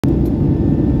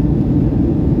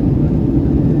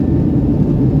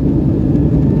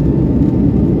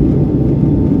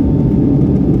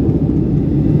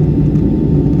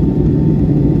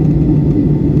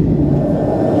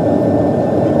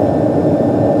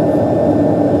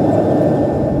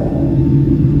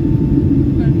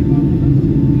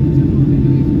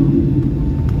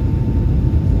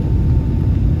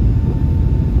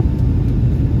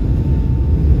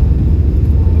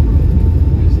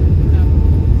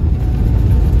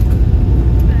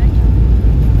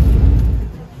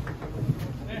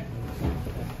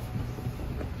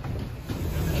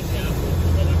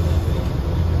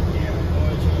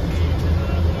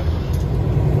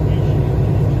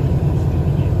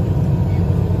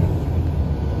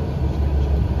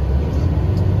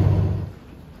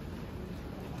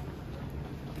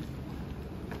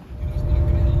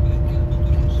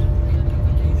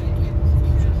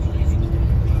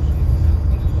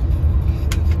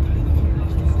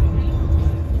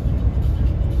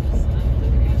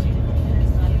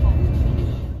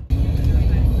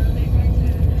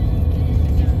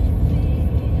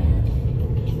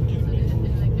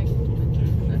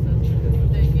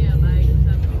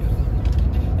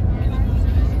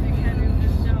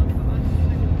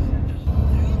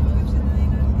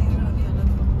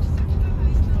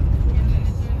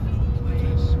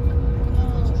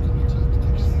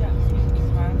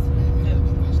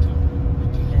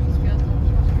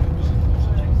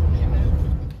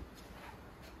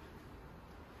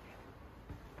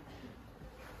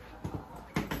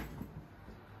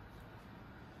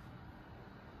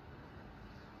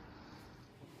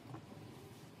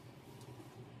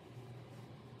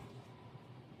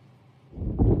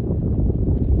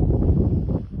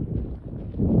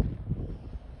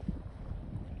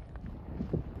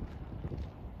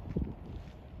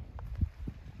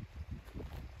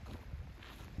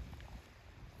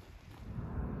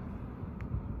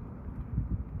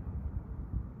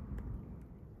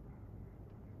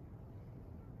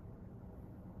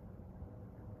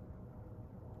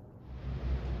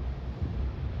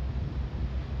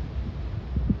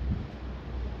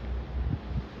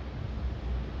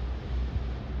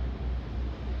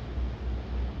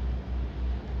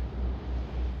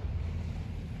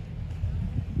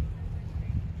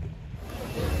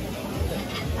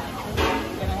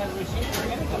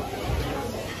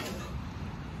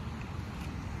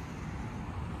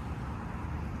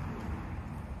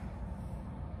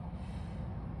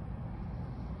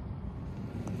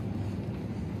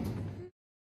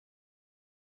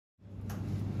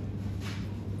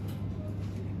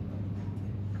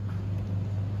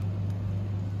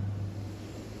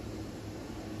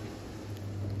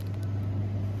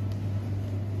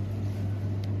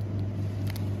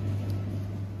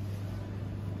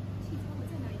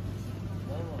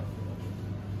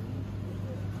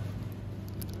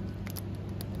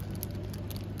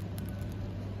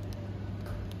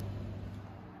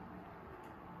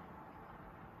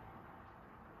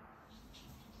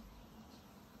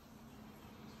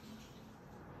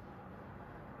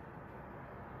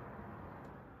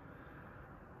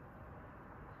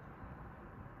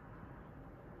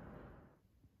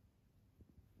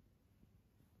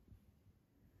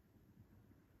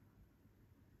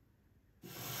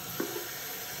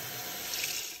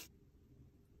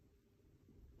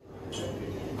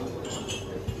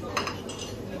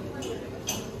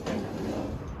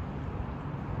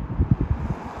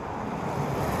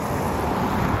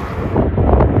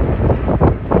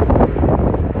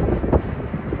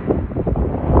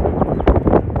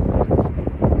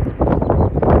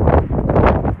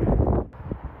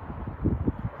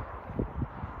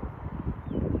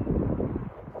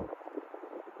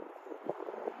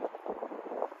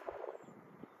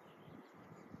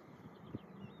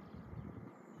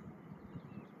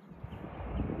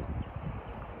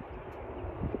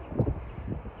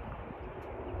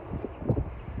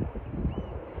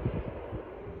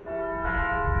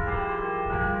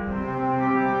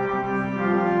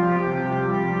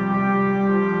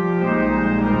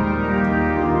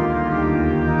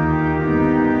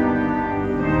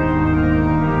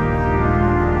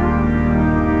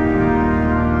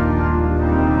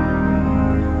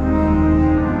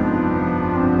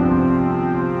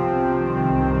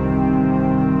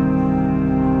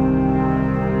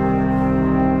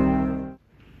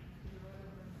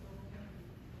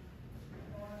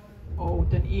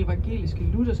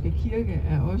kirke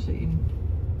er også en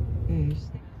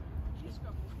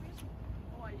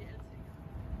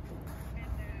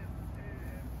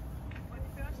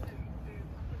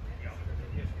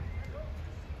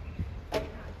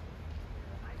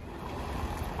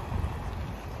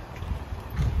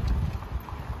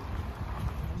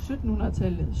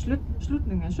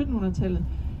slutningen af 1700-tallet,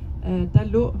 der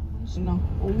lå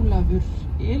Ólafur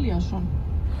Elíasson.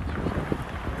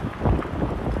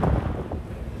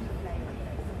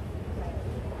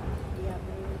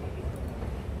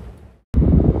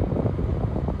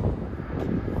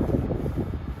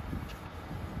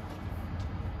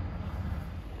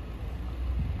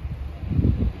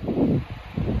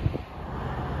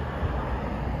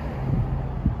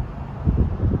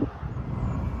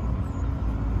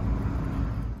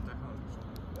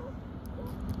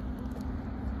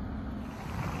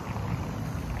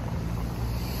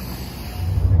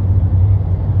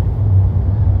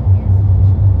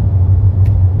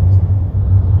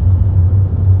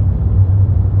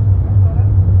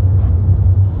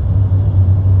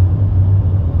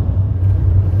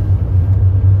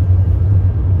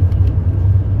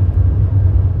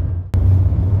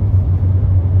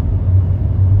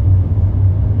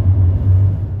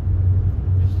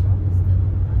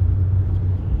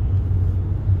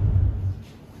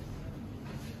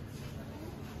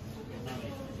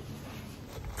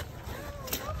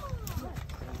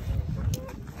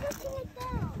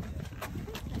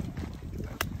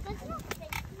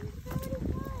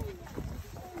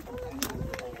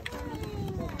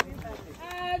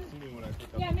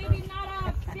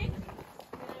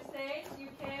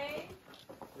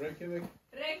 Reykjavik.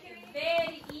 Reykjavik,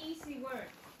 very easy word.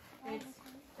 It's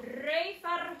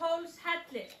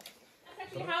Raufarhólshellir. That's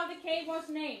actually how the cave was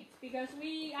named, because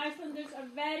we Icelanders are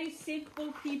very simple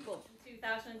people.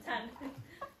 2010.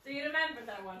 Do you remember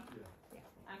that one?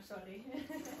 Yeah. I'm sorry.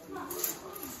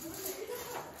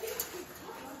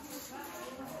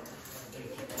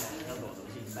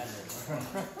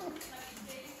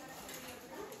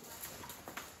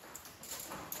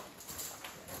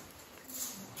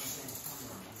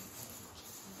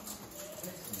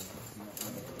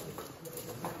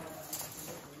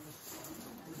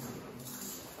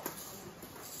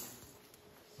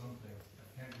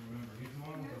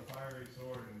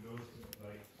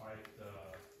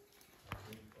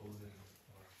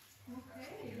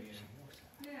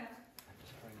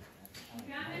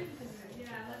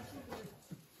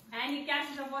 Any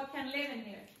guesses of what can live in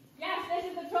here? Yes, this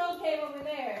is the troll cave over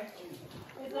there.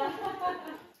 It's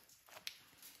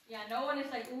yeah, no one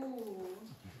is like, ooh.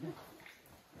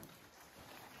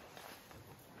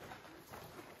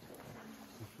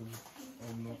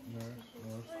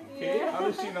 Okay, how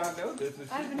does she not know this? Is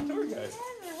she the tour guide? I've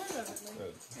never heard of it.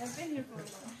 Like, I've been here for a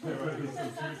while.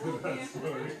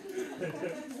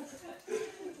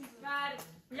 But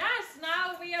yes, now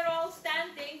we are all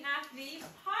standing at the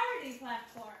party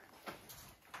platform.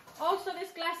 Also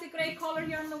this glassy grey color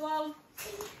here on the wall.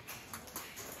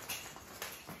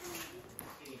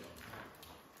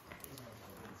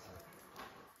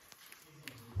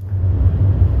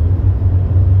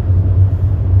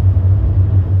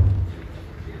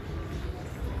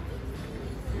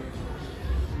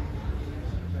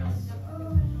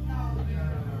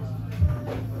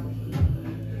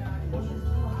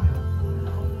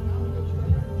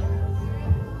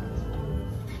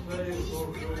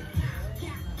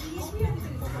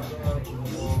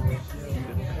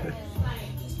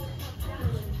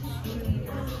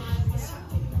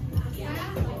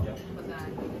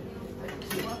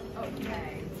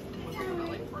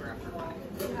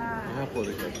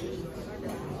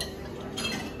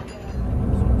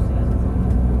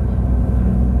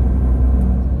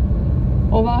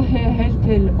 Og var her helt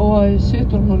til år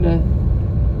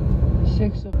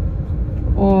 1706.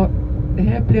 Og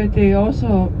her blev det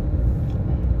også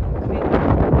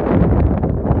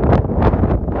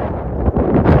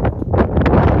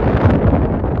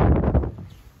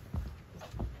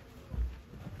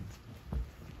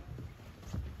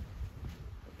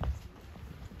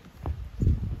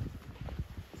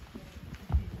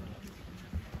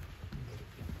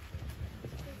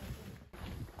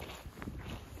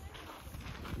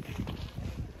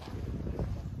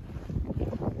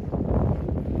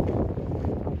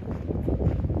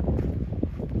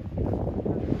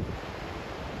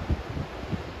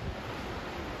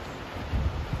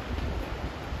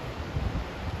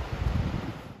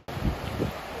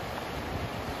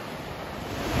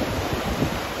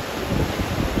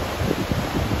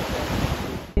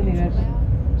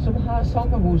som har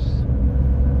sommerhus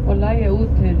og lejer ud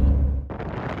til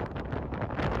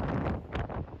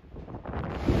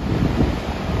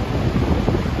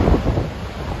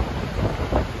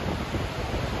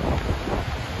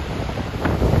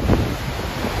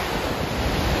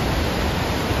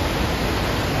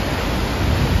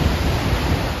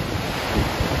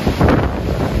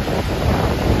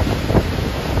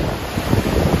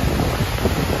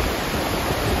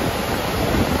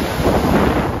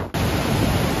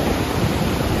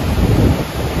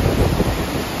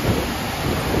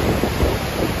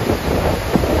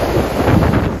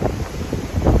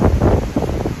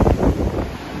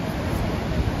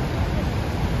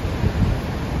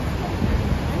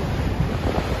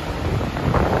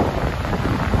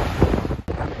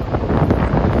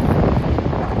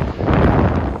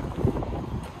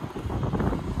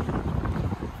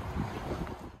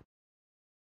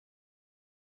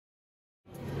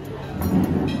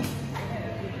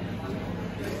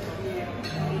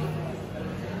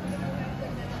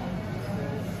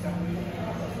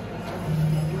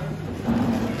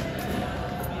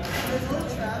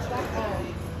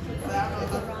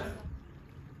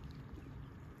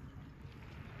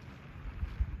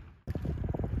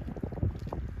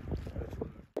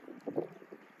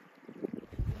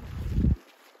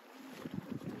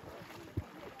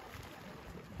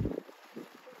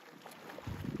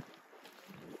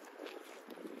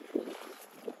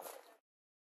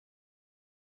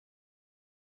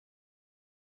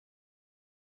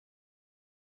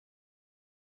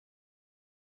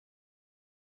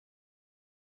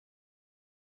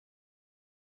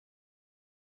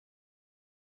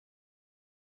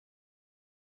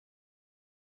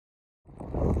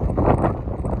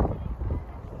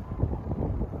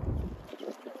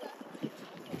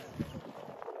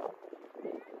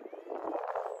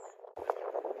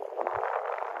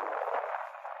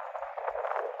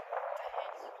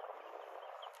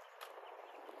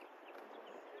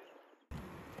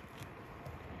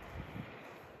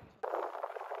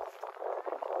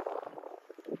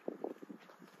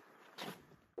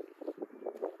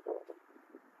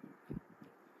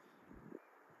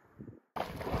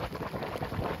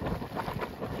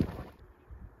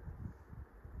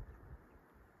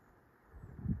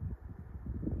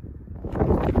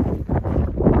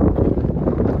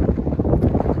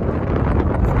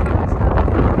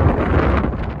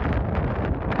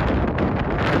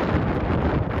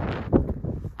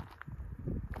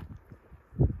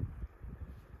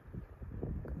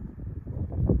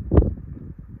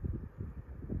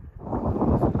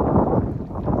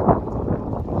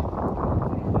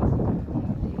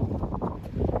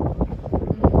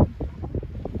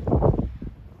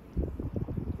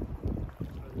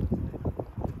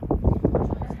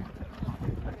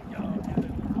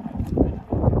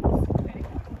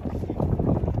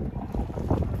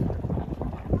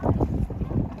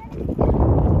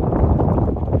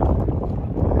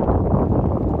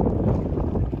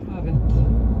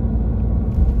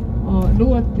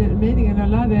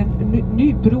lavet en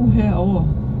ny bro herover.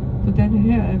 Så denne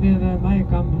her er ved at være meget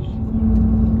gammel.